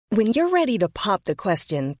When you're ready to pop the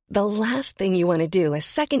question, the last thing you want to do is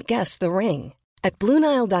second-guess the ring. At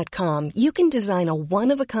BlueNile.com, you can design a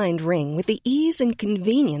one-of-a-kind ring with the ease and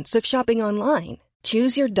convenience of shopping online.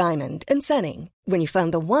 Choose your diamond and setting. When you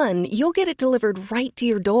find the one, you'll get it delivered right to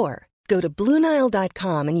your door. Go to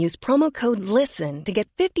BlueNile.com and use promo code LISTEN to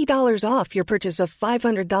get $50 off your purchase of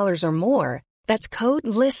 $500 or more. That's code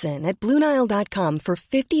LISTEN at BlueNile.com for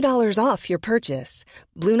 $50 off your purchase.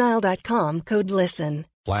 BlueNile.com, code LISTEN.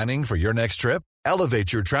 Planning for your next trip?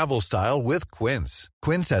 Elevate your travel style with Quince.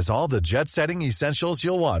 Quince has all the jet-setting essentials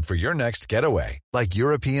you'll want for your next getaway, like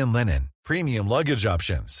European linen, premium luggage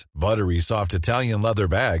options, buttery soft Italian leather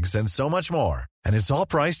bags, and so much more. And it's all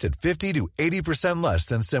priced at 50 to 80% less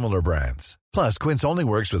than similar brands. Plus, Quince only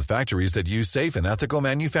works with factories that use safe and ethical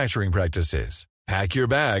manufacturing practices. Pack your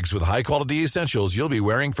bags with high-quality essentials you'll be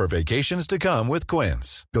wearing for vacations to come with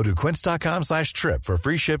Quince. Go to quince.com/trip for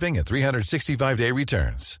free shipping and 365-day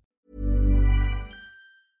returns.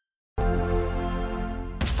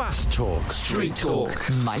 Fast Talk. Street Talk.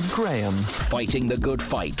 Mike Graham. Fighting the good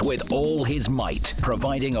fight with all his might.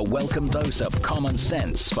 Providing a welcome dose of common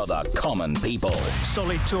sense for the common people.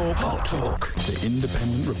 Solid Talk. Hot Talk. The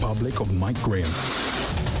Independent Republic of Mike Graham.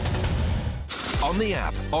 On the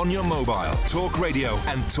app, on your mobile, Talk Radio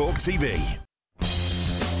and Talk TV.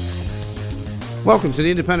 Welcome to the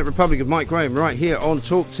Independent Republic of Mike Graham, right here on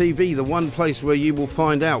Talk TV, the one place where you will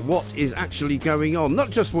find out what is actually going on. Not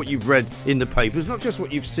just what you've read in the papers, not just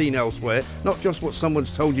what you've seen elsewhere, not just what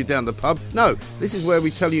someone's told you down the pub. No, this is where we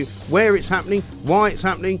tell you where it's happening, why it's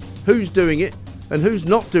happening, who's doing it, and who's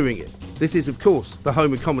not doing it. This is, of course, the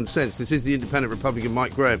home of common sense. This is the Independent Republic of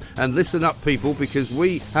Mike Graham. And listen up, people, because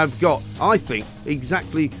we have got, I think,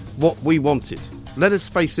 exactly what we wanted. Let us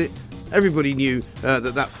face it. Everybody knew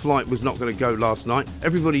that flight was not going to go last night.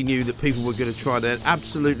 Everybody knew that people were going to try their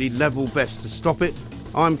absolutely level best to stop it.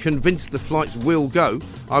 I'm convinced the flights will go.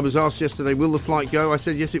 I was asked yesterday, will the flight go? I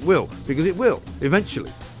said, yes, it will, because it will,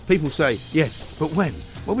 eventually. People say, yes, but when?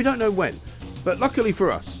 Well, we don't know when. But luckily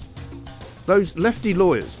for us, those lefty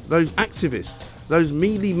lawyers, those activists, those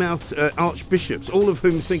mealy-mouthed archbishops, all of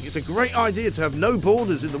whom think it's a great idea to have no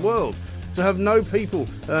borders in the world, to have no people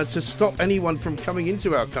to stop anyone from coming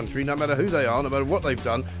into our country, no matter who they are, no matter what they've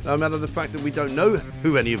done, no matter the fact that we don't know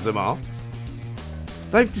who any of them are.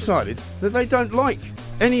 They've decided that they don't like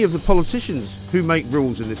any of the politicians who make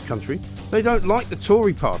rules in this country. They don't like the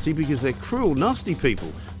Tory party because they're cruel, nasty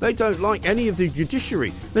people. They don't like any of the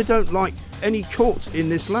judiciary. They don't like any court in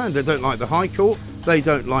this land. They don't like the High Court. They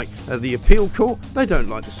don't like the Appeal Court. They don't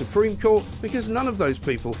like the Supreme Court, because none of those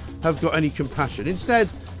people have got any compassion.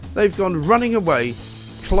 Instead, they've gone running away,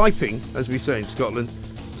 cliping, as we say in Scotland,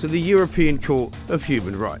 to the European Court of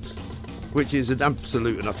Human Rights, which is an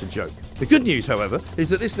absolute and utter joke. The good news, however, is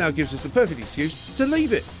that this now gives us a perfect excuse to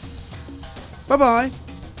leave it. Bye-bye.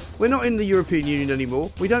 We're not in the European Union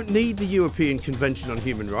anymore. We don't need the European Convention on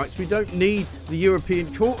Human Rights. We don't need the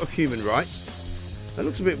European Court of Human Rights. That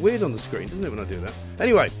looks a bit weird on the screen, doesn't it, when I do that?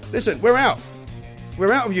 Anyway, listen, we're out.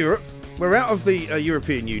 We're out of Europe. We're out of the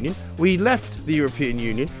European Union. We left the European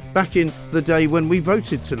Union back in the day when we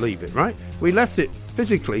voted to leave it, right? We left it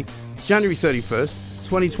physically January 31st,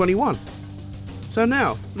 2021. So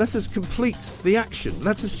now, let us complete the action.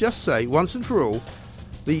 Let us just say, once and for all,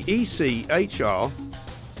 the ECHR,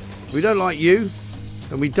 we don't like you,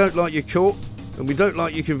 and we don't like your court, and we don't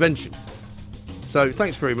like your convention. So,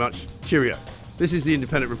 thanks very much. Cheerio. This is the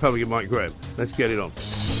Independent Republic of Mike Graham. Let's get it on.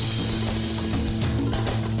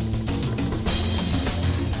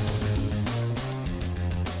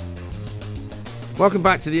 Welcome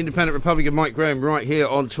back to the Independent Republic of Mike Graham, right here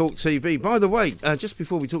on Talk TV. By the way, just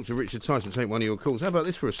before we talk to Richard Tyson, take one of your calls, how about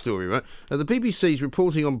this for a story, right? The BBC's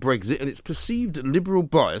reporting on Brexit and its perceived liberal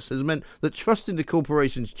bias has meant that trust in the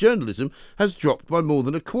corporation's journalism has dropped by more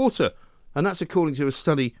than a quarter. And that's according to a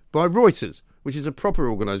study by Reuters, which is a proper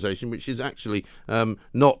organisation which is actually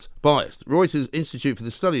not biased. Reuters Institute for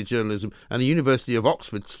the Study of Journalism and the University of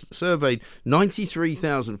Oxford surveyed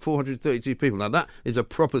 93,432 people. Now, that is a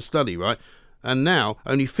proper study, right? And now,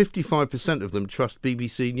 only 55% of them trust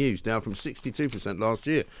BBC News, down from 62% last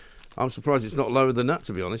year. I'm surprised it's not lower than that,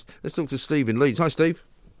 to be honest. Let's talk to Steve in Leeds. Hi, Steve.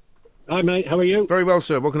 Hi, mate. How are you? Very well,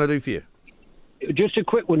 sir. What can I do for you? Just a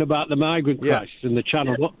quick one about the migrant crisis and the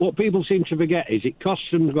channel. What people seem to forget is it costs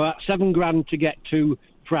them about $7,000 to get to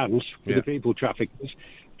France for the people traffickers,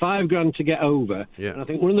 $5,000 to get over. Yeah. And I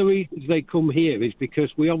think one of the reasons they come here is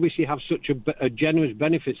because we obviously have such a generous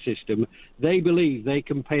benefit system. They believe they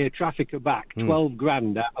can pay a trafficker back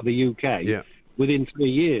 $12,000 out of the UK within 3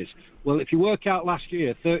 years. Well, if you work out last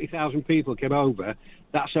year, 30,000 people came over.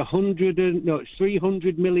 That's it's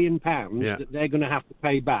 300 million pounds that they're going to have to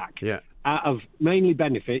pay back out of mainly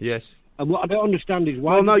benefits. Yes. And what I don't understand is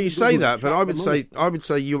why. Well, no, you say that, but I would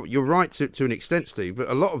say you're right to an extent, Steve. But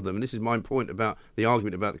a lot of them, and this is my point about the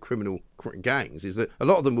argument about the criminal gangs, is that a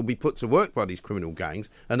lot of them will be put to work by these criminal gangs,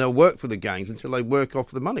 and they'll work for the gangs until they work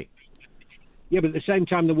off the money. Yeah, but at the same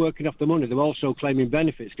time they're working off the money, they're also claiming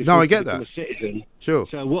benefits. No, I get that. A citizen. Sure.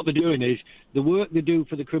 So what they're doing is the work they do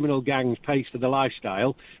for the criminal gangs pays for the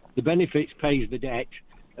lifestyle, the benefits pays the debt.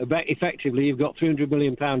 Effectively, you've got £300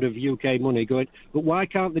 million of UK money going. But why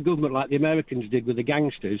can't the government, like the Americans did with the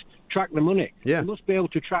gangsters, track the money? Yeah. They must be able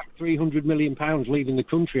to track £300 million leaving the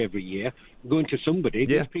country every year, going to somebody.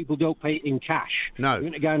 Yeah. These people don't pay it in cash. No. There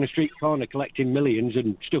isn't a guy on the street corner collecting millions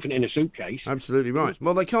and stuffing it in a suitcase. Absolutely right.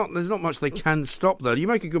 Well, they can't. There's not much they can stop, though. You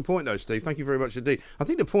make a good point, though, Steve. Thank you very much indeed. I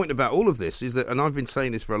think the point about all of this is that, and I've been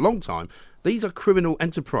saying this for a long time, these are criminal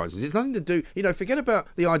enterprises. It's nothing to do, forget about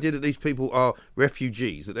the idea that these people are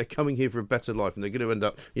refugees, that they're coming here for a better life and they're going to end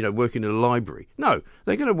up, working in a library. No,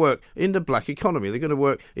 they're going to work in the black economy. They're going to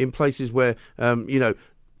work in places where,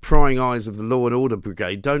 prying eyes of the Law and Order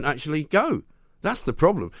Brigade don't actually go. That's the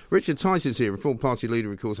problem. Richard Tice is here, Reform Party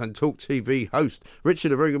leader, of course, and Talk TV host.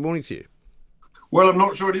 Richard, a very good morning to you. Well, I'm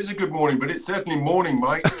not sure it is a good morning, but it's certainly morning,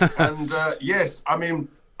 Mike. And yes, I mean,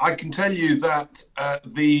 I can tell you that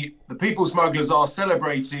the people smugglers are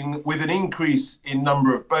celebrating with an increase in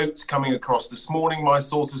number of boats coming across this morning. My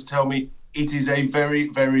sources tell me it is a very,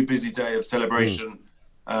 very busy day of celebration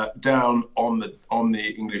down on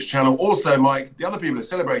the English Channel. Also, Mike, the other people who are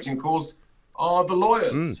celebrating, of course, are the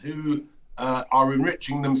lawyers who are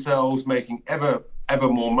enriching themselves, making ever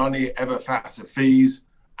more money, ever fatter fees.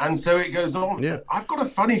 And so it goes on. Yeah. I've got a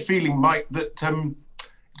funny feeling, Mike, that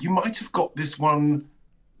you might have got this one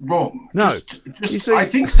wrong. No. I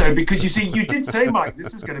think so, because you did say, Mike,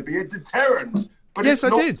 this was going to be a deterrent. But yes,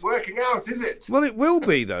 it's I not did. Working out, is it? Well, it will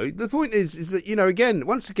be, though. The point is that,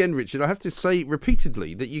 once again, Richard, I have to say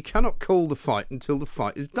repeatedly that you cannot call the fight until the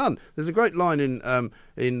fight is done. There's a great line in the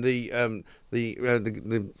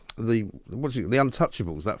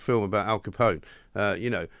Untouchables, that film about Al Capone.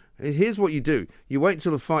 Here's what you do. You wait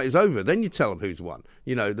until the fight is over, then you tell them who's won.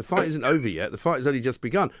 The fight isn't over yet. The fight has only just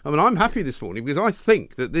begun. I mean, I'm happy this morning because I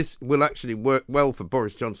think that this will actually work well for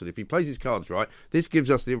Boris Johnson. If he plays his cards right, this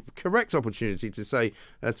gives us the correct opportunity to say,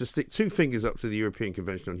 to stick two fingers up to the European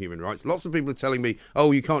Convention on Human Rights. Lots of people are telling me,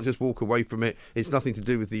 oh, you can't just walk away from it. It's nothing to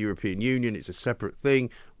do with the European Union. It's a separate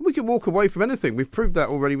thing. We can walk away from anything. We've proved that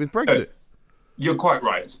already with Brexit. You're quite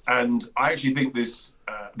right. And I actually think this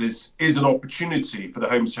is an opportunity for the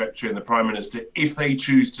Home Secretary and the Prime Minister if they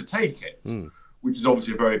choose to take it, which is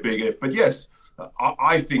obviously a very big if. But yes,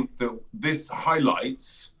 I think that this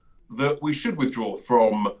highlights that we should withdraw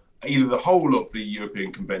from either the whole of the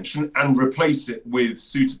European Convention and replace it with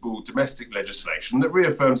suitable domestic legislation that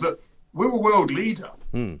reaffirms that we're a world leader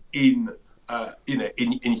in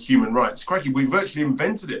human rights. Crikey, we virtually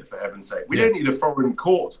invented it, for heaven's sake. We don't need a foreign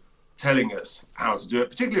court telling us how to do it,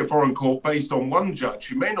 particularly a foreign court based on one judge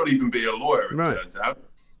who may not even be a lawyer, it turns out,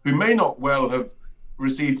 who may not well have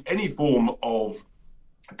received any form of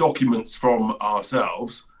documents from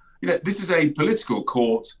ourselves. This is a political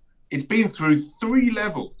court. It's been through 3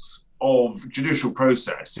 levels of judicial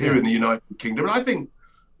process here in the United Kingdom. And I think,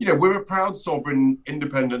 we're a proud, sovereign,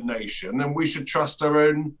 independent nation, and we should trust our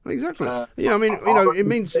own. Exactly. It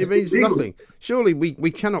means nothing. Surely we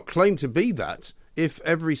cannot claim to be that if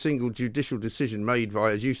every single judicial decision made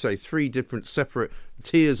by, as you say, 3 different separate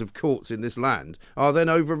tiers of courts in this land are then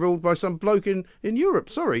overruled by some bloke in Europe.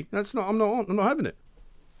 Sorry, that's not. I'm not having it.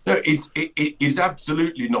 No, it is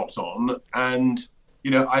absolutely not on, and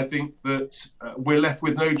I think that we're left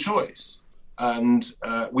with no choice, and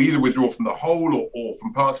we either withdraw from the whole or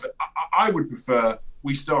from parts of it. I would prefer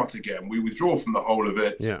we start again. We withdraw from the whole of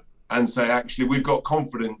it, and say actually we've got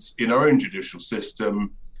confidence in our own judicial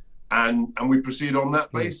system. And we proceed on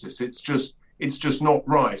that basis. It's just not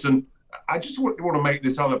right. And I just want to make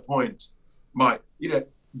this other point, Mike.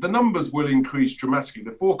 The numbers will increase dramatically.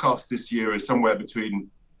 The forecast this year is somewhere between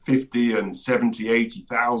 50 and 70,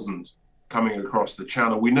 80,000 coming across the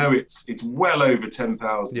channel. We know it's well over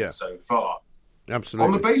 10,000 so far. Absolutely.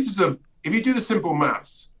 On the basis of, if you do the simple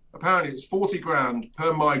maths, apparently it's 40 grand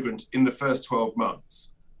per migrant in the first 12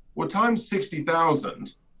 months. Well, times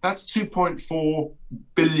 60,000, that's £2.4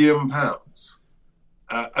 billion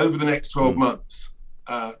over the next 12 months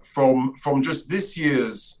from just this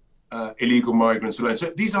year's illegal migrants alone.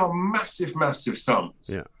 So these are massive, massive sums.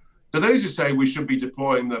 Yeah. So those who say we should be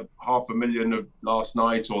deploying the 500,000 of last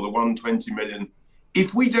night or the 120 million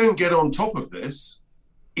If we don't get on top of this,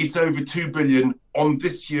 it's over 2 billion on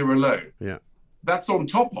this year alone. Yeah. That's on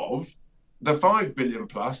top of the 5 billion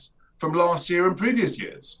plus from last year and previous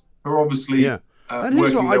years, who are obviously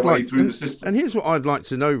working their way through the system. And here's what I'd like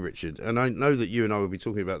to know, Richard, and I know that you and I will be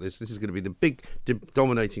talking about this. This is going to be the big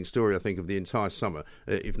dominating story, I think, of the entire summer,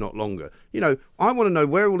 if not longer. You know, I want to know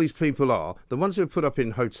where all these people are, the ones who are put up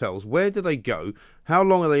in hotels, where do they go? How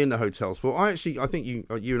long are they in the hotels for? I think you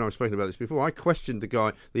and I have spoken about this before. I questioned the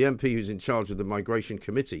guy, the MP who's in charge of the migration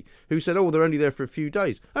committee, who said, they're only there for a few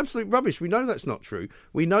days. Absolute rubbish. We know that's not true.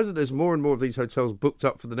 We know that there's more and more of these hotels booked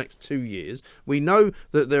up for the next 2 years. We know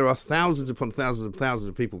that there are thousands upon thousands and thousands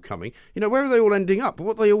of people coming. You know, where are they all ending up?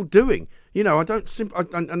 What are they all doing? You know, and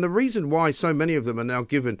the reason why so many of them are now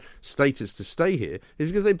given status to stay here is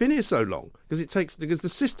because they've been here so long. Because the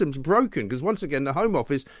system's broken. Because once again, the Home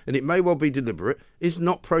Office, and it may well be deliberate, is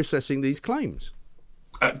not processing these claims.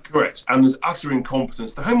 Correct. And there's utter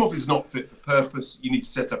incompetence. The Home Office is not fit for purpose. You need to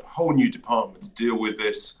set up a whole new department to deal with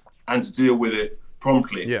this and to deal with it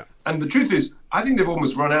promptly. Yeah. And the truth is, I think they've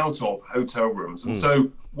almost run out of hotel rooms. And so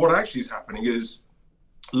what actually is happening is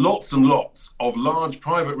lots and lots of large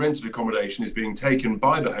private rented accommodation is being taken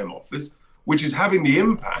by the Home Office, which is having the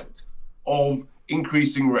impact of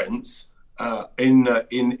increasing rents in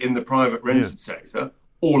the private rented sector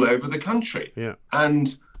all over the country. Yeah.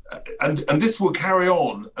 And this will carry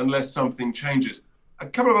on unless something changes. A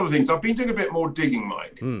couple of other things. I've been doing a bit more digging,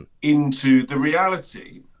 Mike, into the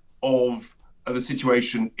reality of the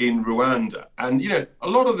situation in Rwanda. And, you know, a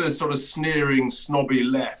lot of the sort of sneering, snobby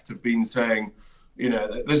left have been saying, you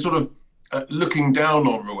know, they're sort of looking down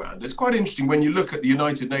on Rwanda. It's quite interesting when you look at the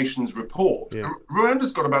United Nations report. Yeah.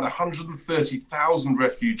 Rwanda's got about 130,000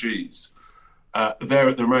 refugees there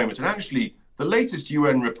at the moment. And actually, the latest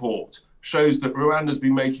UN report shows that Rwanda's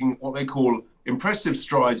been making what they call impressive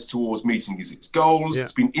strides towards meeting its goals. Yeah.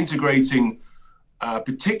 It's been integrating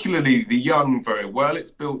particularly the young very well.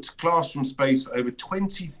 It's built classroom space for over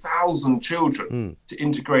 20,000 children to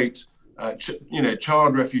integrate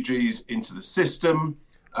child refugees into the system.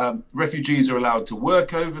 Refugees are allowed to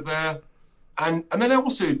work over there. And then I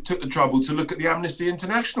also took the trouble to look at the Amnesty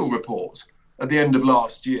International report at the end of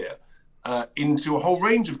last year into a whole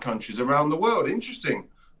range of countries around the world. Interesting.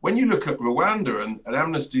 When you look at Rwanda and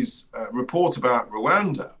Amnesty's report about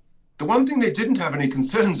Rwanda, the one thing they didn't have any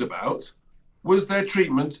concerns about was their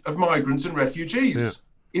treatment of migrants and refugees.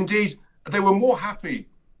 Yeah. Indeed, they were more happy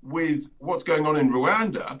with what's going on in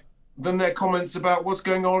Rwanda than their comments about what's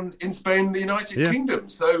going on in Spain and the United Kingdom.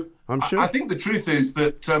 So I'm sure. I think the truth is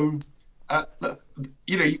that,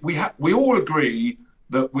 we all agree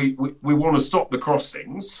that we want to stop the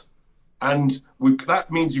crossings, and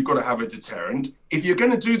that means you've got to have a deterrent. If you're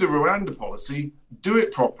going to do the Rwanda policy, do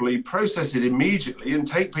it properly, process it immediately, and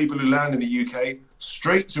take people who land in the UK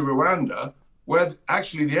straight to Rwanda, where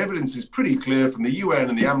actually the evidence is pretty clear from the UN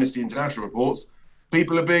and the Amnesty International reports.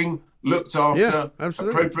 People are being looked after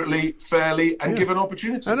appropriately, fairly, and given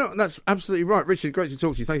opportunity. I know, that's absolutely right. Richard, great to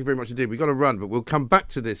talk to you. Thank you very much indeed. We've got to run, but we'll come back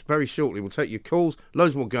to this very shortly. We'll take your calls.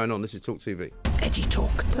 Loads more going on. This is Talk TV. Edgy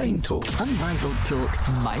talk, plain talk, unrivaled talk.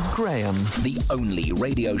 Mike Graham. the only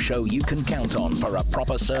radio show you can count on for a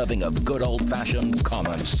proper serving of good old-fashioned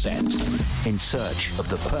common sense. In search of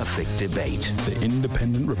the perfect debate. The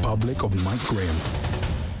Independent Republic of Mike Graham.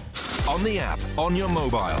 On the app, on your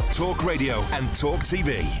mobile, Talk Radio and Talk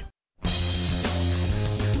TV.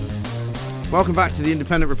 Welcome back to the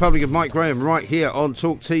Independent Republic of Mike Graham right here on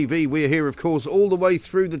Talk TV. We're here, of course, all the way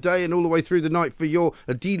through the day and all the way through the night for your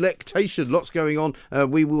delectation. Lots going on.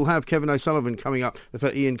 We will have Kevin O'Sullivan coming up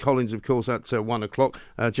for Ian Collins, of course, at 1 o'clock.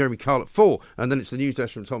 Jeremy Kyle at 4. And then it's the news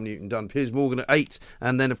desk from Tom Newton-Dunn. Piers Morgan at 8.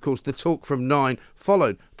 And then, of course, the talk from 9,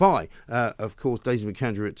 followed by, of course, Daisy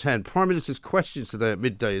McAndrew at 10. Prime Minister's questions today at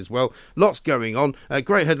midday as well. Lots going on.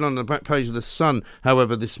 Great headline on the back page of The Sun,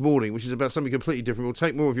 however, this morning, which is about something completely different. We'll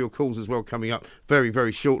take more of your calls as well coming up very,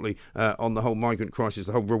 very shortly on the whole migrant crisis,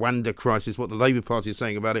 the whole Rwanda crisis, what the Labour Party is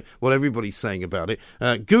saying about it, what everybody's saying about it.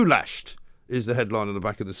 Goulashed is the headline on the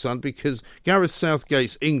back of The Sun, because Gareth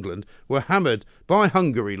Southgate's England were hammered by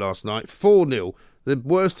Hungary last night, 4-0, the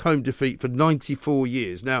worst home defeat for 94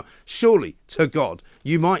 years. Now, surely, to God,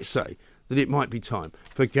 you might say that it might be time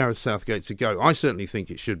for Gareth Southgate to go. I certainly think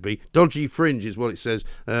it should be. Dodgy fringe is what it says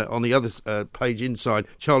on the other page inside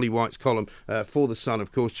Charlie White's column for The Sun,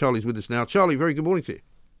 of course. Charlie's with us now. Charlie, very good morning to you.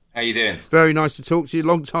 How you doing? Very nice to talk to you.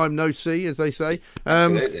 Long time no see, as they say.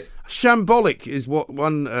 Absolutely. Shambolic is what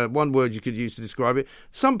one word you could use to describe it.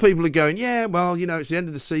 Some people are going, yeah, well, you know, it's the end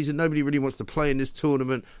of the season. Nobody really wants to play in this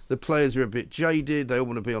tournament. The players are a bit jaded. They all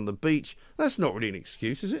want to be on the beach. That's not really an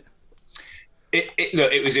excuse, is it?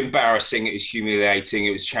 It was embarrassing. It was humiliating.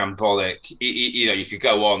 It was shambolic. You could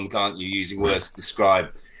go on, can't you, using words to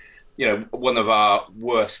describe, one of our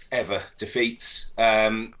worst ever defeats.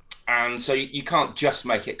 And so you can't just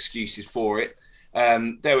make excuses for it.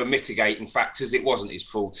 There were mitigating factors. It wasn't his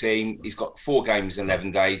full team. He's got 4 games in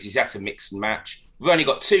 11 days. He's had to mix and match. We've only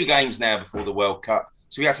got 2 games now before the World Cup.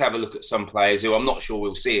 So we had to have a look at some players who I'm not sure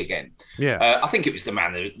we'll see again. Yeah, I think it was the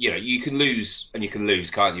manner. You can lose and you can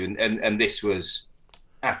lose, can't you? And this was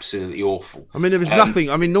absolutely awful. I mean, there was nothing.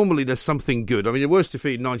 I mean, normally there's something good. I mean, the worst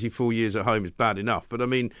defeat in 94 years at home is bad enough. But I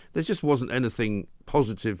mean, there just wasn't anything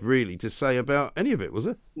positive really to say about any of it, was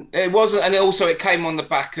it? It wasn't. And also it came on the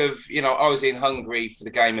back of, I was in Hungary for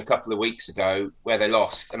the game a couple of weeks ago where they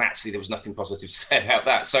lost. And actually there was nothing positive to say about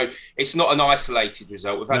that. So it's not an isolated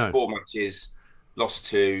result. We've had 4 matches. Lost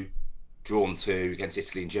 2, drawn 2 against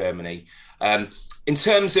Italy and Germany. In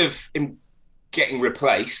terms of him getting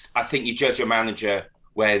replaced, I think you judge a manager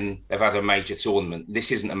when they've had a major tournament.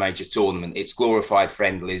 This isn't a major tournament. It's glorified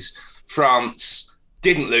friendlies. France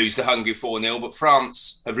didn't lose to Hungary 4-0, but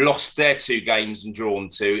France have lost their 2 games and drawn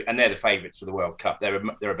 2, and they're the favourites for the World Cup. They're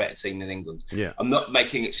a better team than England. Yeah. I'm not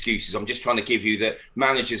making excuses. I'm just trying to give you that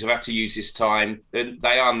managers have had to use this time.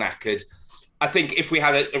 They are knackered. I think if we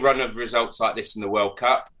had a run of results like this in the World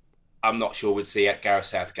Cup, I'm not sure we'd see Gareth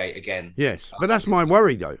Southgate again. Yes, but that's my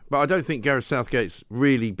worry, though. But I don't think Gareth Southgate's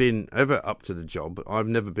really been ever up to the job. I've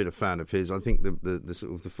never been a fan of his. I think the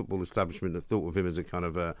sort of the football establishment that thought of him as a kind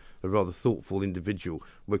of a rather thoughtful individual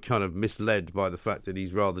were kind of misled by the fact that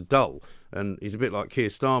he's rather dull. And he's a bit like Keir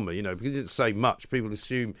Starmer, because he didn't say much. People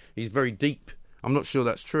assume he's very deep. I'm not sure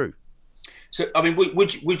that's true. So, I mean,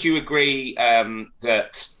 would you agree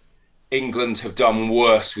that England have done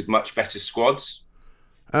worse with much better squads?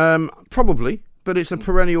 Probably, but it's a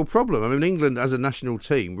perennial problem. I mean, England as a national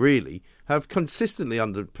team really have consistently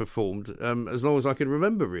underperformed as long as I can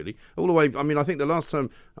remember, really. All the way, I mean, I think the last time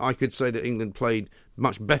I could say that England played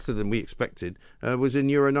much better than we expected was in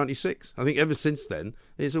Euro 96. I think ever since then,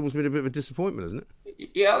 it's always been a bit of a disappointment, hasn't it?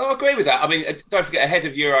 Yeah, I agree with that. I mean, don't forget, ahead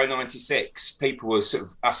of Euro 96, people were sort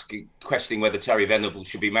of questioning whether Terry Venables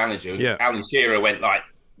should be manager. Yeah. Alan Shearer went like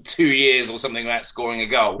 2 years or something like that, scoring a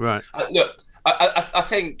goal. Right. Look, I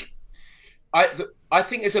think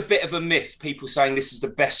there's a bit of a myth, people saying this is the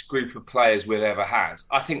best group of players we've ever had.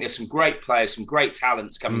 I think there's some great players, some great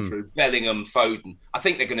talents coming through. Bellingham, Foden. I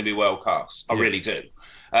think they're going to be world class. I really do.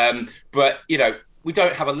 But, we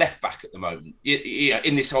don't have a left back at the moment.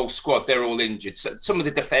 In this whole squad, they're all injured. So some of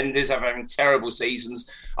the defenders are having terrible seasons.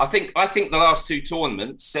 I think the last 2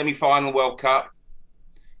 tournaments, semi-final World Cup,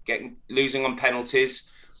 losing on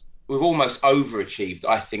penalties, we've almost overachieved,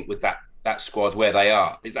 I think, with that squad where they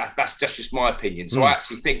are. That's just my opinion. So I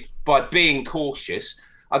actually think by being cautious,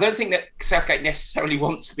 I don't think that Southgate necessarily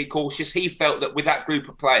wants to be cautious. He felt that with that group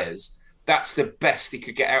of players, that's the best he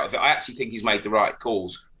could get out of it. I actually think he's made the right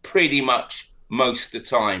calls pretty much most of the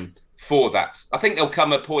time for that. I think there'll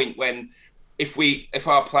come a point when if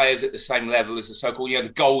our players at the same level as the so-called, the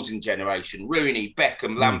golden generation, Rooney,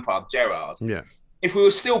 Beckham, Lampard, Gerrard, if we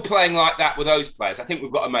were still playing like that with those players, I think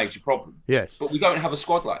we've got a major problem. Yes. But we don't have a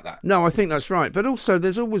squad like that. No, I think that's right. But also,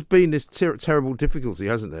 there's always been this terrible difficulty,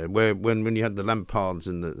 hasn't there? Where when you had the Lampards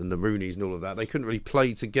and the Rooneys and all of that, they couldn't really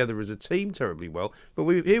play together as a team terribly well. But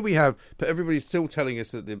here we have, but everybody's still telling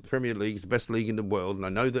us that the Premier League is the best league in the world. And I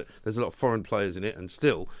know that there's a lot of foreign players in it. And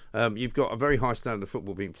still, you've got a very high standard of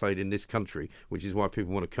football being played in this country, which is why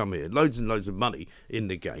people want to come here. Loads and loads of money in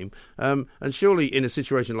the game. And surely in a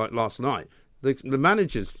situation like last night, the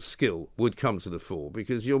manager's skill would come to the fore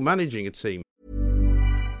because you're managing a team.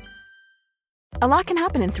 A lot can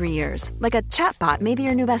happen in 3 years, like a chatbot may be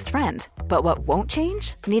your new best friend. But what won't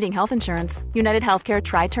change? Needing health insurance. United Healthcare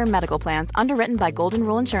Tri-Term Medical Plans, underwritten by Golden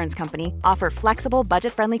Rule Insurance Company, offer flexible,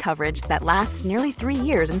 budget-friendly coverage that lasts nearly 3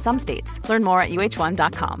 years in some states. Learn more at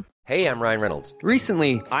uh1.com. Hey, I'm Ryan Reynolds.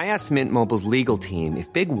 Recently, I asked Mint Mobile's legal team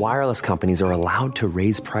if big wireless companies are allowed to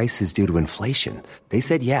raise prices due to inflation. They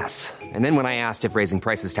said yes. And then when I asked if raising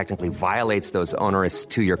prices technically violates those onerous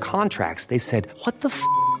 2-year contracts, they said, "What the f***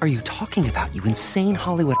 are you talking about, you insane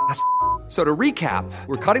Hollywood ass?" So to recap,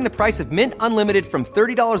 we're cutting the price of Mint Unlimited from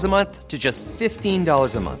 $30 a month to just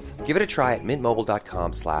 $15 a month. Give it a try at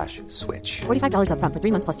mintmobile.com/switch. $45 up front for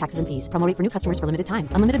 3 months plus taxes and fees. Promo rate for new customers for limited time.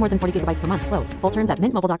 Unlimited more than 40 gigabytes per month. Slows full terms at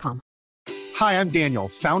mintmobile.com. Hi, I'm Daniel,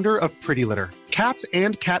 founder of Pretty Litter. Cats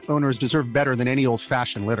and cat owners deserve better than any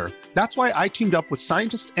old-fashioned litter. That's why I teamed up with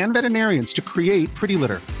scientists and veterinarians to create Pretty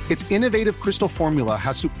Litter. Its innovative crystal formula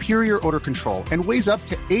has superior odor control and weighs up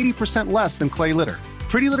to 80% less than clay litter.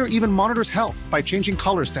 Pretty Litter even monitors health by changing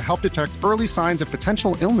colors to help detect early signs of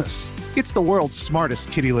potential illness. It's the world's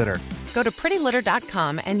smartest kitty litter. Go to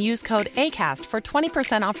prettylitter.com and use code ACAST for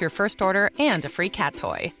 20% off your first order and a free cat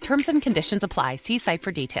toy. Terms and conditions apply. See site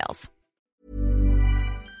for details.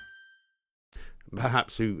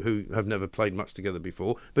 Perhaps who have never played much together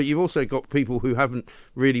before, but you've also got people who haven't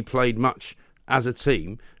really played much as a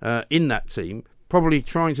team in that team, probably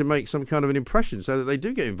trying to make some kind of an impression so that they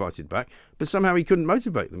do get invited back, but somehow he couldn't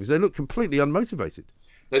motivate them because they look completely unmotivated.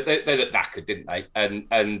 They looked knackered, didn't they?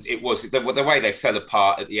 And it was the way they fell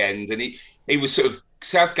apart at the end. And he was sort of,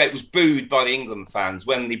 Southgate was booed by the England fans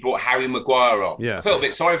when he brought Harry Maguire on. Yeah. I felt a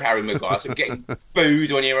bit sorry for Harry Maguire, sort of getting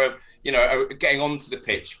booed when you're getting onto the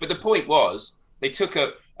pitch. But the point was, they took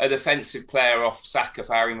a defensive player off Saka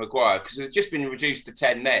for Harry Maguire because it had just been reduced to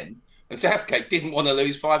 10 men. And Southgate didn't want to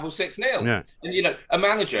lose 5 or 6-0. Yeah. And, a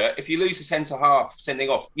manager, if you lose a centre-half sending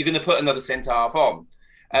off, you're going to put another centre-half on.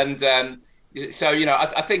 And so,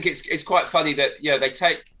 I think it's quite funny that,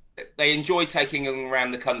 they enjoy taking them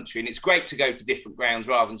around the country, and it's great to go to different grounds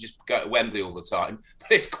rather than just go to Wembley all the time.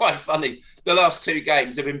 But it's quite funny. The last 2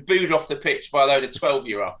 games have been booed off the pitch by a load of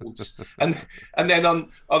 12-year-olds, and then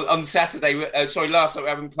on Saturday, last night, we're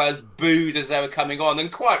having players booed as they were coming on,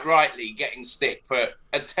 and quite rightly getting stick for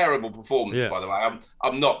a terrible performance. Yeah. By the way,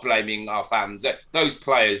 I'm not blaming our fans. Those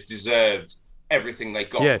players deserved everything they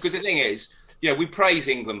got. Yes. Because the thing is, we praise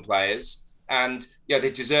England players. And they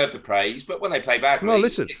deserve the praise, but when they play badly, well,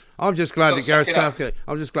 listen, I'm just glad that Gareth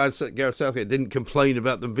Southgate didn't complain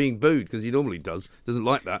about them being booed because he normally doesn't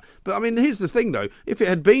like that. But I mean, here's the thing though: if it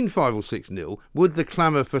had been 5 or 6-0, would the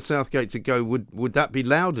clamour for Southgate to go? Would that be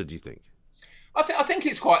louder? Do you think? I think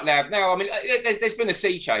it's quite loud now. I mean, there's been a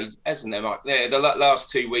sea change, hasn't there, Mike? The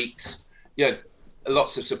last 2 weeks,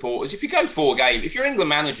 lots of supporters. If you go 4 games, if you're England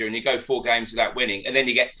manager and you go 4 games without winning, and then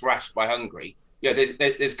you get thrashed by Hungary,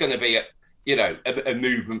 there's going to be a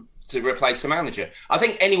movement to replace the manager. I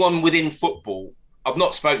think anyone within football, I've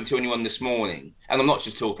not spoken to anyone this morning, and I'm not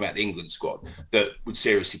just talking about the England squad, that would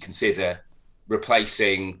seriously consider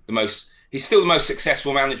replacing he's still the most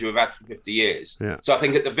successful manager we've had for 50 years. Yeah. So I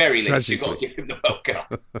think at the very least, you've got to give him the World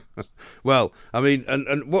Cup. Well, I mean,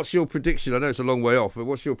 and what's your prediction? I know it's a long way off, but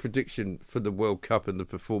what's your prediction for the World Cup and the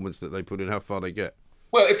performance that they put in, how far they get?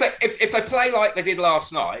 Well, if they play like they did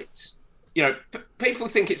last night, people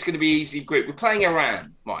think it's going to be an easy group. We're playing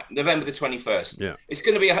Iran, right, November the 21st. Yeah. It's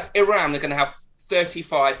going to be Iran. They're going to have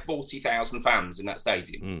 40,000 fans in that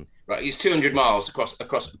stadium. Right, it's 200 miles across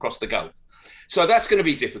the Gulf. So that's going to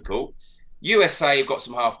be difficult. USA have got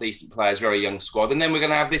some half-decent players, very young squad. And then we're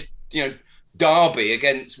going to have this, derby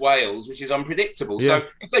against Wales, which is unpredictable. Yeah.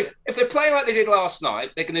 So if they play like they did last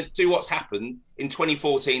night, they're going to do what's happened in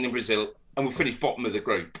 2014 in Brazil, and we'll finish bottom of the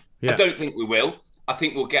group. Yeah. I don't think we will. I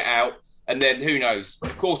think we'll get out. And then who knows?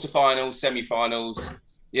 Quarterfinals, semi-finals,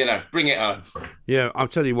 bring it home. Yeah, I'll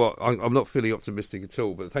tell you what, I'm not feeling optimistic at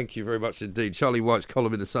all, but thank you very much indeed. Charlie White's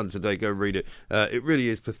column in The Sun today, go read it. It really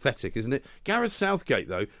is pathetic, isn't it? Gareth Southgate,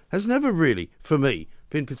 though, has never really, for me,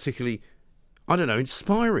 been particularly,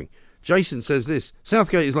 inspiring. Jason says this: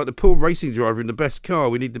 Southgate is like the poor racing driver in the best car.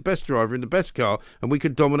 We need the best driver in the best car, and we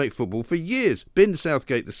could dominate football for years. Bin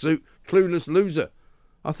Southgate the suit, clueless loser.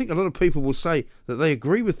 I think a lot of people will say that they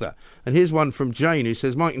agree with that. And here's one from Jane who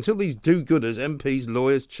says, Mike, until these do-gooders, MPs,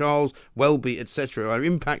 lawyers, Charles, Welby, etc. are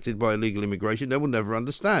impacted by illegal immigration, they will never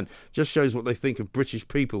understand. Just shows what they think of British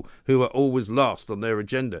people who are always last on their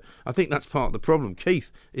agenda. I think that's part of the problem.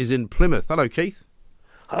 Keith is in Plymouth. Hello, Keith.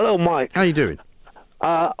 Hello, Mike. How you doing?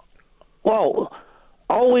 Well,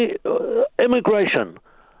 are we immigration?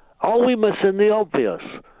 Are we missing the obvious?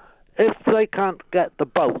 If they can't get the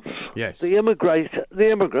boats, yes, the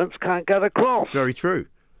immigrants can't get across. Very true.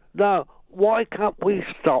 Now, why can't we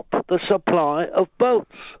stop the supply of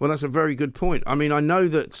boats? Well, that's a very good point. I mean, I know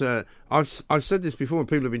that I've said this before and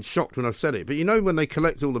people have been shocked when I've said it, but when they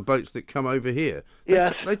collect all the boats that come over here,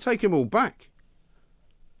 yes, they take them all back.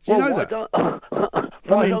 Do you know that?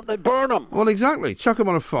 Why don't they burn them? Well, exactly. Chuck them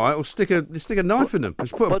on a fire or stick a knife in them.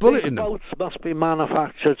 Just put a bullet in them. Boats must be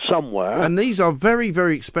manufactured somewhere. And these are very,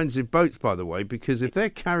 very expensive boats, by the way, because if they're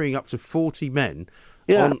carrying up to 40 men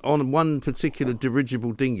on one particular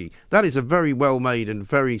dirigible dinghy, that is a very well-made and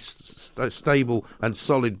very stable and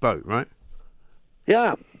solid boat, right?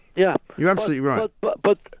 Yeah. You're absolutely right.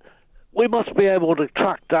 But we must be able to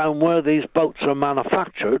track down where these boats are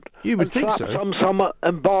manufactured. You would think so. Some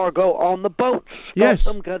embargo on the boats. Yes.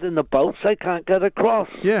 Let them get in the boats. They can't get across.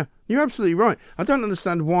 Yeah, you're absolutely right. I don't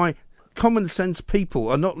understand why common sense people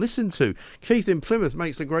are not listened to. Keith in Plymouth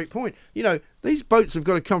makes a great point. These boats have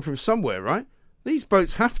got to come from somewhere, right? These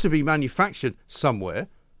boats have to be manufactured somewhere.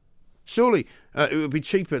 Surely it would be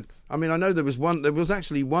cheaper. I mean, I know there was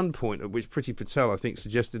actually one point at which Priti Patel, I think,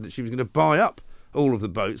 suggested that she was going to buy up all of the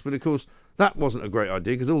boats. But, of course, that wasn't a great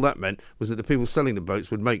idea because all that meant was that the people selling the boats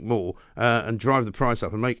would make more and drive the price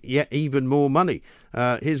up and make yet even more money.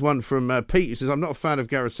 Here's one from Pete who says, I'm not a fan of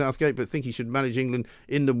Gareth Southgate but think he should manage England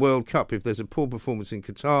in the World Cup. If there's a poor performance in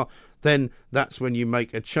Qatar, then that's when you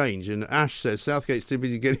make a change. And Ash says Southgate's too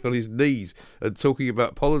busy getting on his knees and talking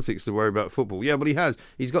about politics to worry about football. Yeah, but he has.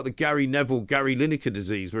 He's got the Gary Neville, Gary Lineker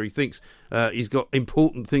disease where he thinks he's got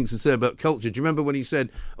important things to say about culture. Do you remember when he said,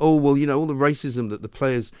 oh, well, you know, all the racism that the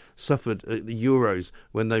players suffered at the Euros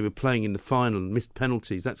when they were playing in the final and missed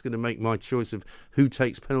penalties, that's going to make my choice of who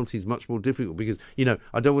takes penalties much more difficult because, you know,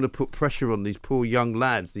 I don't want to put pressure on these poor young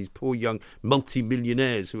lads, these poor young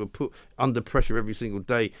multi-millionaires who are put under pressure every single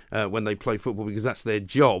day when they play football because that's their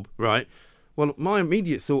job, right? Well, my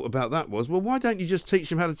immediate thought about that was, well, why don't you just teach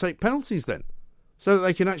them how to take penalties then so that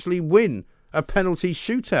they can actually win a penalty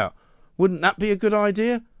shootout? Wouldn't that be a good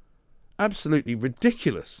idea? Absolutely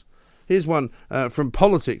ridiculous. Here's one from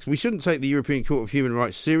Politics. We shouldn't take the European Court of Human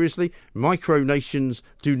Rights seriously. Micronations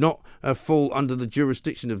do not fall under the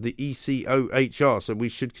jurisdiction of the ECOHR, so we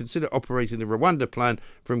should consider operating the Rwanda plan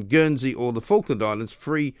from Guernsey or the Falkland Islands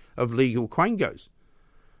free of legal quangos.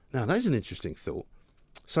 Now, that's an interesting thought.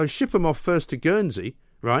 So ship them off first to Guernsey,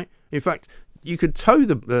 right? In fact, you could tow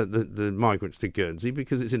the migrants to Guernsey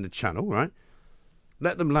because it's in the Channel, right?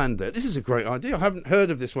 Let them land there. This is a great idea. I haven't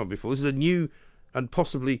heard of this one before. This is a new and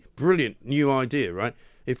possibly brilliant new idea, right?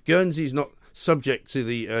 If Guernsey's not subject to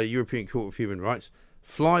the European Court of Human Rights,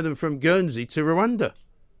 fly them from Guernsey to Rwanda.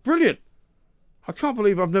 Brilliant. I can't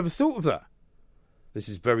believe I've never thought of that. This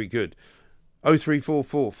is very good.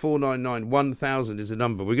 0344 499 1000 is the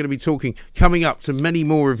number. We're going to be talking coming up to many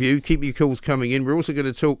more of you. Keep your calls coming in. We're also going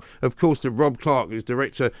to talk, of course, to Rob Clark, who's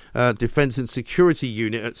Director Defence and Security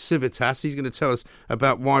Unit at Civitas. He's going to tell us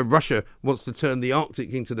about why Russia wants to turn the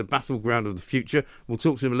Arctic into the battleground of the future. We'll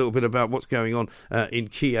talk to him a little bit about what's going on in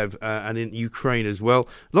Kiev and in Ukraine as well.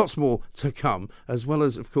 Lots more to come, as well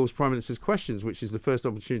as, of course, Prime Minister's Questions, which is the first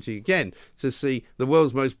opportunity again to see the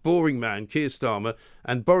world's most boring man, Keir Starmer,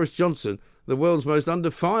 and Boris Johnson, the world's most under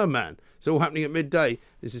fire man. It's all happening at midday.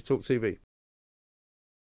 This is Talk TV.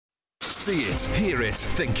 See it, hear it,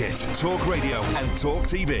 think it. Talk Radio and Talk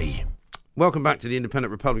TV. Welcome back to the Independent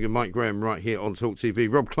Republican, Mike Graham, right here on Talk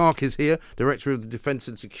TV. Rob Clark is here, Director of the Defence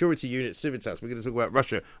and Security Unit, Civitas. We're going to talk about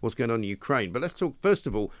Russia, what's going on in Ukraine. But let's talk, first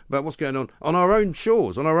of all, about what's going on our own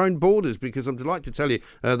shores, on our own borders, because I'm delighted to tell you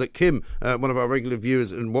that Kim, one of our regular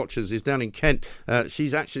viewers and watchers, is down in Kent.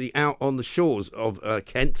 She's actually out on the shores of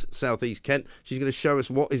Kent, southeast Kent. She's going to show us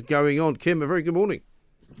what is going on. Kim, a very good morning.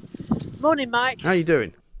 Morning, Mike. How are you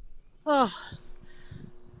doing? Oh,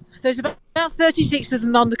 there's about 36 of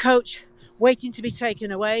them on the coach, waiting to be taken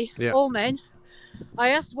away, all men. I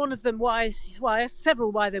asked one of them I asked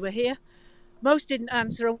several why they were here. Most didn't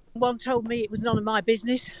answer, and one told me it was none of my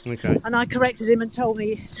business. Okay. And I corrected him and told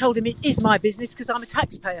him it is my business because I'm a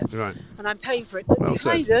taxpayer. Right. And I'm paying for it. But well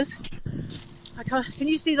behind said. us, can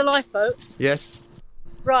you see the lifeboat? Yes.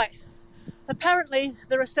 Right. Apparently,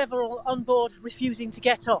 there are several on board refusing to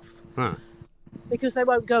get off because they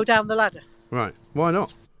won't go down the ladder. Right. Why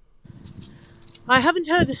not? I haven't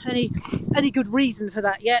heard any good reason for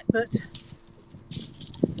that yet, but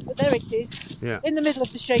there it is, in the middle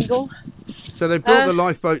of the shingle. So they brought the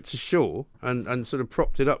lifeboat to shore and sort of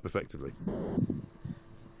propped it up effectively.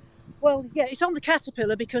 Well, yeah, it's on the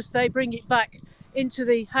Caterpillar because they bring it back into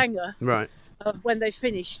the hangar when they've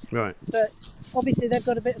finished. Right. But obviously they've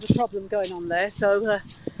got a bit of a problem going on there, so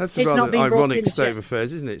that's a rather ironic state of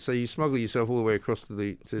affairs, isn't it? So you smuggle yourself all the way across to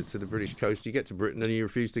the British coast, you get to Britain and you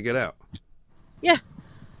refuse to get out. Yeah.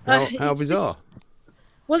 How bizarre.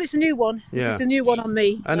 Well, it's a new one. Yeah. It's a new one on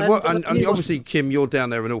me. And obviously, Kim, you're down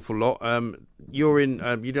there an awful lot. You're in.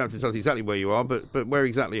 You don't have to tell us exactly where you are, but where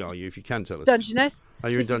exactly are you, if you can tell us? Dungeness. Oh,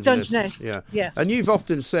 you're in Dungeness. Dungeness. Yeah. And you've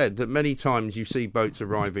often said that many times you see boats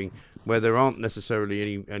arriving where there aren't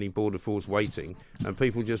necessarily any border force waiting, and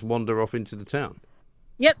people just wander off into the town.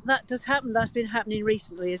 Yep, that does happen. That's been happening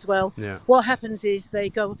recently as well. Yeah. What happens is they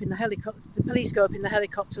go up in the helicopter. The police go up in the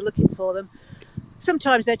helicopter looking for them.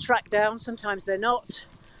 Sometimes they're tracked down, sometimes they're not.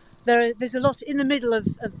 There's a lot in the middle of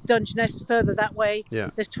Dungeness, further that way.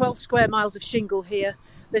 Yeah. There's 12 square miles of shingle here.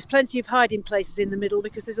 There's plenty of hiding places in the middle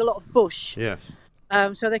because there's a lot of bush. Yes.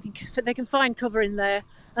 So they can find cover in there,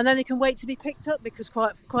 and then they can wait to be picked up because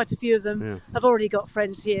quite a few of them have already got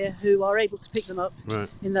friends here who are able to pick them up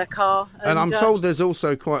in their car. And I'm told there's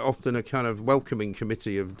also quite often a kind of welcoming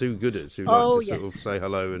committee of do-gooders who like to sort of say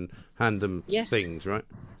hello and hand them things, right?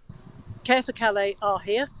 Care for Calais are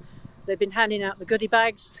here. They've been handing out the goodie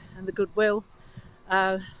bags and the goodwill.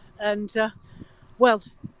 Well,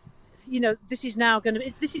 this is now going to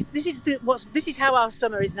be. This is how our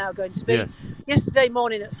summer is now going to be. Yes. Yesterday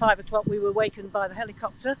morning at 5 o'clock, we were awakened by the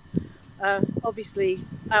helicopter. Obviously,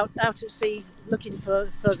 out at sea looking for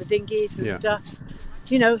the dinghies,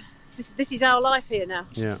 and this is our life here now.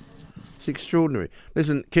 Yeah. It's extraordinary.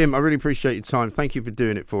 Listen, Kim, I really appreciate your time. Thank you for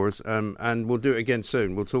doing it for us. And we'll do it again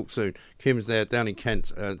soon. We'll talk soon. Kim's there down in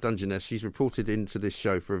Kent, Dungeness. She's reported into this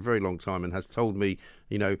show for a very long time and has told me,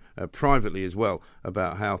 privately as well,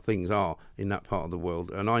 about how things are in that part of the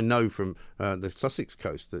world. And I know from the Sussex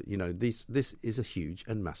coast that, this is a huge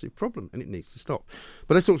and massive problem and it needs to stop.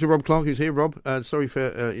 But let's talk to Rob Clark, who's here. Rob, sorry for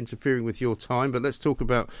interfering with your time, but let's talk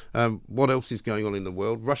about what else is going on in the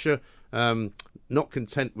world. Russia, not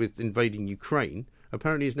content with invading Ukraine,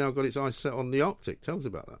 apparently has now got its eyes set on the Arctic. Tell us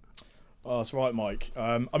about that. That's right, Mike.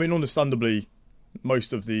 Understandably,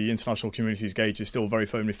 most of the international community's gauge is still very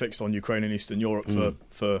firmly fixed on Ukraine and Eastern Europe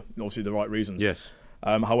for obviously the right reasons. Yes.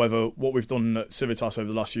 However, what we've done at Civitas over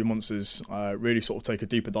the last few months is really sort of take a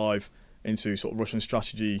deeper dive into sort of Russian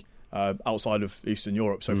strategy outside of Eastern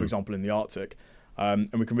Europe. So, for example, in the Arctic.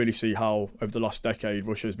 And we can really see how, over the last decade,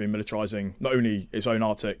 Russia has been militarising not only its own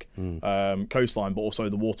Arctic coastline, but also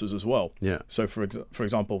the waters as well. Yeah. So, for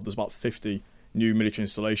example, there's about 50 new military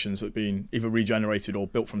installations that have been either regenerated or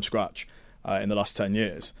built from scratch in the last 10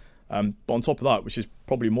 years. But on top of that, which is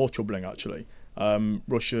probably more troubling, actually, the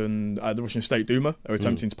Russian State Duma are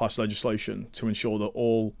attempting to pass legislation to ensure that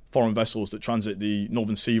all foreign vessels that transit the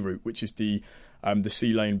Northern Sea Route, which is the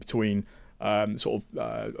sea lane between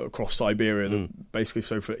across Siberia, that basically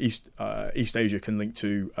so for East Asia can link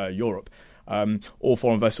to Europe. All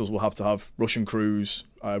foreign vessels will have to have Russian crews,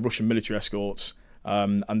 Russian military escorts,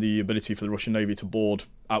 and the ability for the Russian Navy to board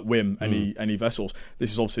at whim any vessels.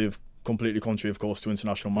 This is obviously completely contrary, of course, to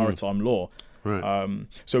international maritime law. Right.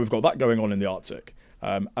 So we've got that going on in the Arctic.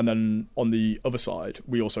 And then on the other side,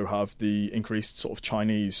 we also have the increased sort of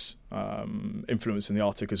Chinese influence in the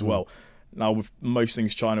Arctic as well. Now, with most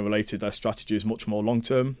things China-related, their strategy is much more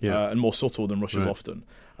long-term and more subtle than Russia's often.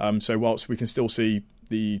 So whilst we can still see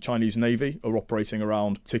the Chinese Navy are operating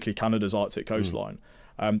around particularly Canada's Arctic coastline,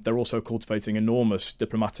 they're also cultivating enormous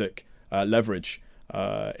diplomatic leverage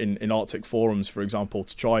in Arctic forums, for example,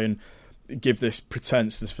 to try and give this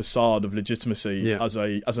pretense, this facade of legitimacy as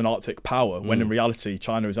an Arctic power, when in reality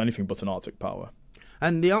China is anything but an Arctic power.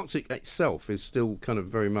 And the Arctic itself is still kind of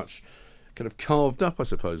very much carved up, I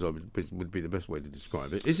suppose would be the best way to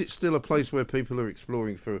describe it. Is it still a place where people are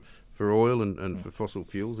exploring for oil and for fossil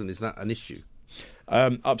fuels, and is that an issue?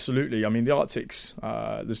 Absolutely. I mean, the Arctic's,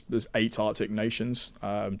 there's 8 Arctic nations.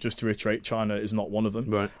 Just to reiterate, China is not one of them.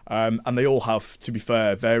 Right. And they all have, to be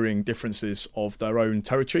fair, varying differences of their own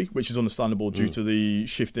territory, which is understandable due to the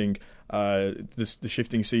shifting the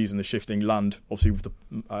shifting seas and the shifting land, obviously with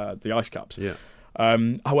the ice caps. Yeah.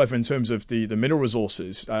 However, in terms of the mineral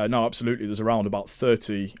resources, no, absolutely, there's around about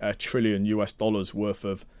 $30 trillion worth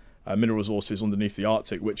of mineral resources underneath the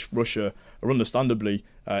Arctic, which Russia are understandably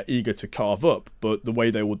eager to carve up. But the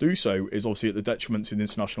way they will do so is obviously at the detriment to the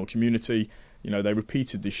international community. They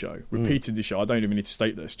repeated this show. I don't even need to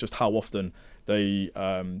state this, just how often they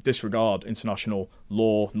disregard international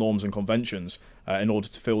law, norms and conventions in order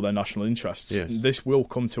to fill their national interests. Yes. This will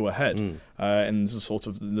come to a head in sort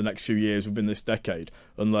of the next few years within this decade,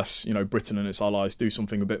 unless Britain and its allies do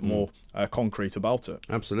something a bit more concrete about it.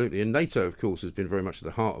 Absolutely. And NATO, of course, has been very much at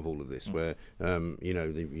the heart of all of this, where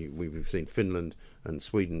we've seen Finland and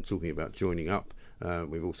Sweden talking about joining up.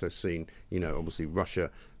 We've also seen, obviously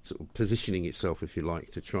Russia sort of positioning itself, if you like,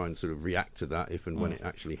 to try and sort of react to that if and when it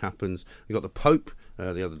actually happens. We got the Pope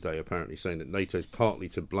the other day apparently saying that NATO's partly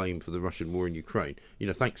to blame for the Russian war in Ukraine.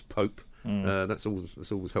 Thanks, Pope. That's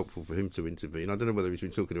always helpful for him to intervene. I don't know whether he's been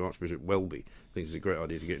talking to Archbishop Welby. I think it's a great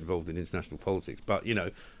idea to get involved in international politics. But,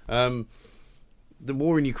 the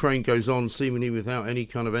war in Ukraine goes on seemingly without any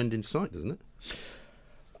kind of end in sight, doesn't it?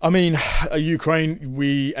 I mean, Ukraine,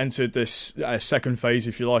 we entered this second phase,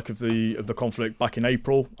 if you like, of the conflict back in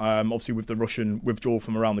April. Obviously, with the Russian withdrawal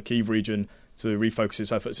from around the Kyiv region to refocus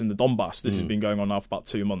its efforts in the Donbass. This has been going on now for about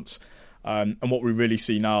 2 months. And what we really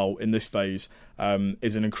see now in this phase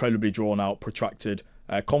is an incredibly drawn-out, protracted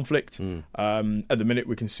conflict. At the minute,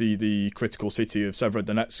 we can see the critical city of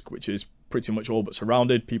Severodonetsk, which is pretty much all but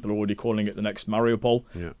surrounded. People are already calling it the next Mariupol.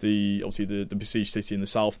 Yeah. The besieged city in the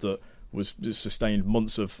south that was sustained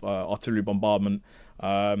months of artillery bombardment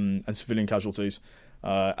and civilian casualties.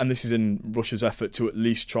 And this is in Russia's effort to at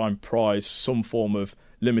least try and prize some form of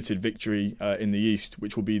limited victory in the east,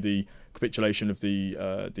 which will be the capitulation of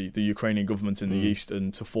the Ukrainian government in the east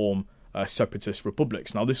and to form separatist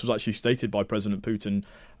republics. Now, this was actually stated by President Putin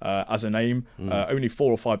as an aim only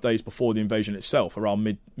 4 or 5 days before the invasion itself,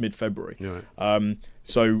 around mid-February. Right.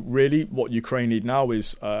 So really what Ukraine need now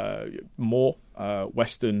is more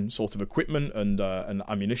Western sort of equipment and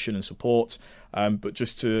ammunition and support. But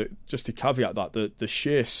just to caveat that, the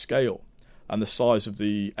sheer scale and the size of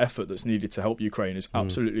the effort that's needed to help Ukraine is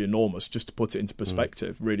absolutely enormous. Just to put it into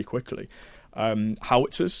perspective really quickly.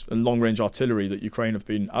 Howitzers and long-range artillery that Ukraine have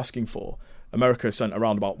been asking for, America sent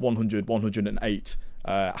around about 108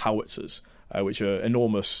 howitzers, which are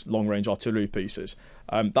enormous long-range artillery pieces.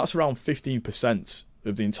 That's around 15%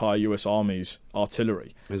 of the entire US Army's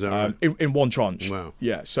artillery. Is that right? in one tranche. Wow.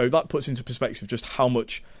 Yeah, so that puts into perspective just how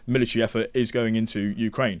much military effort is going into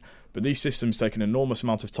Ukraine. But these systems take an enormous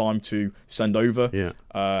amount of time to send over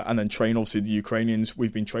and then train, obviously, the Ukrainians.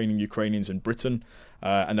 We've been training Ukrainians in Britain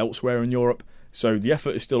and elsewhere in Europe. So the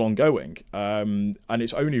effort is still ongoing. And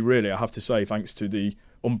it's only really, I have to say, thanks to the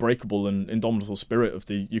unbreakable and indomitable spirit of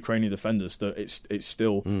the Ukrainian defenders that it's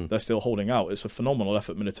still they're still holding out. It's a phenomenal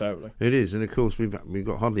effort militarily. It is, and of course we've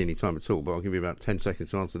got hardly any time at all, but I'll give you about 10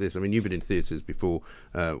 seconds to answer this. I mean, you've been in theatres before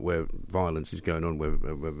where violence is going on, where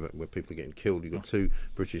people are getting killed. You've got 2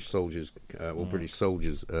 British soldiers British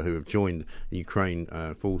soldiers who have joined Ukraine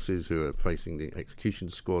forces, who are facing the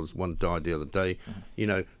execution squads. One died the other day. You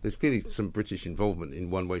know, there's clearly some British involvement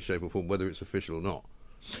in one way, shape or form, whether it's official or not.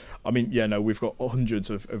 I mean, we've got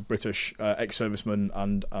hundreds of British ex-servicemen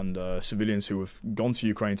and civilians who have gone to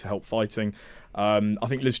Ukraine to help fighting. I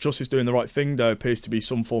think Liz Truss is doing the right thing. There appears to be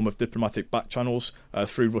some form of diplomatic back channels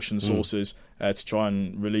through Russian sources to try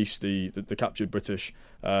and release the captured British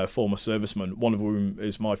former servicemen, one of whom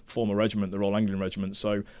is my former regiment, the Royal Anglian Regiment.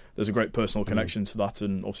 So there's a great personal connection to that,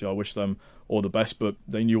 and obviously I wish them all the best, but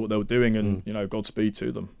they knew what they were doing, and Godspeed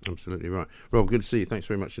to them. Absolutely right. Rob, good to see you. Thanks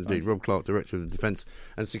very much indeed. Rob Clark, Director of the Defence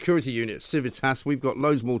and Security Unit at Civitas. We've got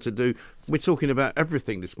loads more to do. We're talking about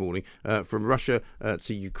everything this morning, from Russia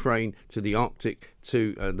to Ukraine to the Arctic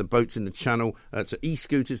to the boats in the Channel to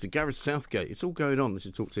e-scooters to Gareth Southgate. It's all going on. This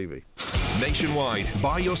is Talk TV. Nationwide,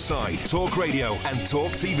 by your side, Talk Radio and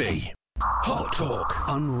Talk TV. Hot Talk.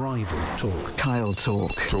 Unrivaled talk. Kyle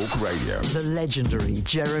Talk. Talk Radio. The legendary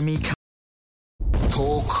Jeremy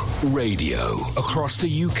Talk Radio. Across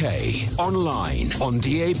the UK, online, on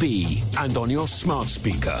DAB, and on your smart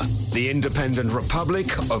speaker. The Independent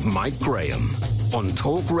Republic of Mike Graham on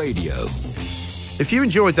Talk Radio. If you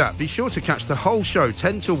enjoyed that, be sure to catch the whole show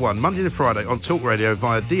 10 till 1, Monday to Friday on Talk Radio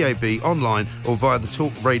via DAB, online or via the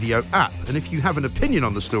Talk Radio app. And if you have an opinion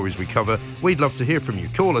on the stories we cover, we'd love to hear from you.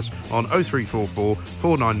 Call us on 0344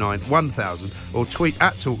 499 1000 or tweet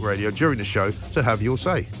at Talk Radio during the show to have your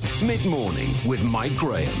say. Mid-morning with Mike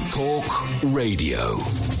Graham. Talk Radio.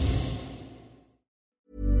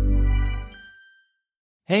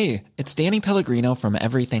 Hey, it's Danny Pellegrino from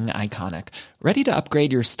Everything Iconic. Ready to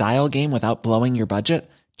upgrade your style game without blowing your budget?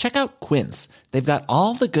 Check out Quince. They've got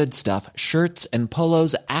all the good stuff, shirts and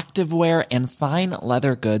polos, activewear, and fine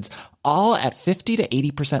leather goods, all at 50 to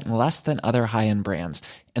 80% less than other high-end brands.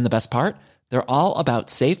 And the best part? They're all about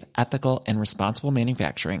safe, ethical, and responsible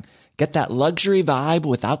manufacturing. Get that luxury vibe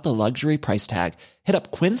without the luxury price tag. Hit up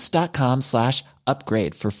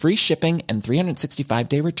quince.com/upgrade for free shipping and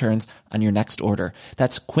 365-day returns on your next order.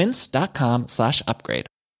 That's quince.com/upgrade.